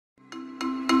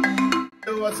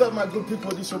Hey, what's up, my good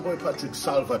people? This is your boy Patrick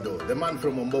Salvador, the man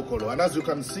from Ombokolo. And as you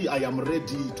can see, I am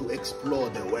ready to explore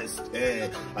the West.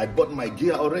 I bought my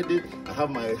gear already. I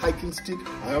have my hiking stick,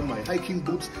 I have my hiking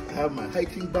boots, I have my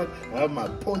hiking bag, I have my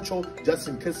poncho just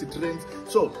in case it rains.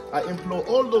 So I implore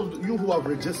all of you who have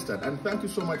registered, and thank you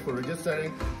so much for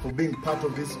registering, for being part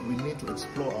of this. We need to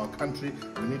explore our country.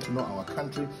 We need to know our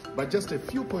country. But just a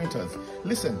few pointers.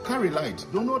 Listen, carry light.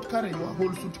 Do not carry your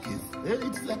whole suitcase.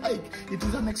 It's a hike. It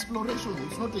is an exploration.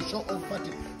 It's not a show-off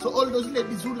party. So all those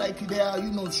ladies who like they are,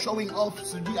 showing off,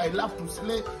 I love to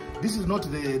slay. This is not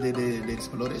the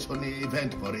exploration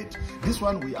event for it. This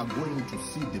one we are going to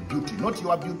see the beauty, not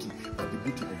your beauty, but the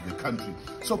beauty of the country.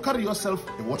 So carry yourself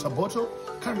a water bottle,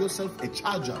 carry yourself a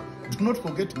charger. Do not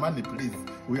forget money, please.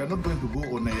 We are not going to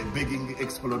go on a begging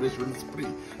exploration spree.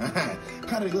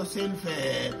 Carry yourself,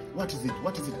 what is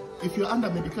it? If you're under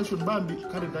medication, Bambi,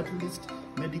 carry that list.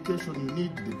 Medication you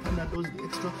need, the Panadols, the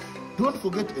extra. Don't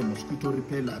forget a mosquito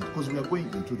repellent because we are going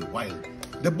into the wild.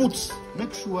 The boots,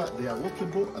 make sure they are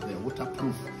walkable and they are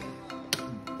waterproof.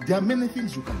 There are many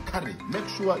things you can carry. Make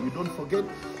sure you don't forget.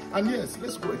 And yes,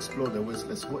 let's go explore the West.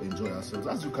 Let's go enjoy ourselves.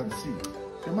 As you can see,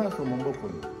 the man from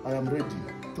Ombokolo, I am ready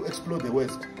to explore the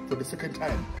West for the second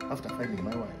time after finding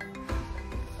my wife.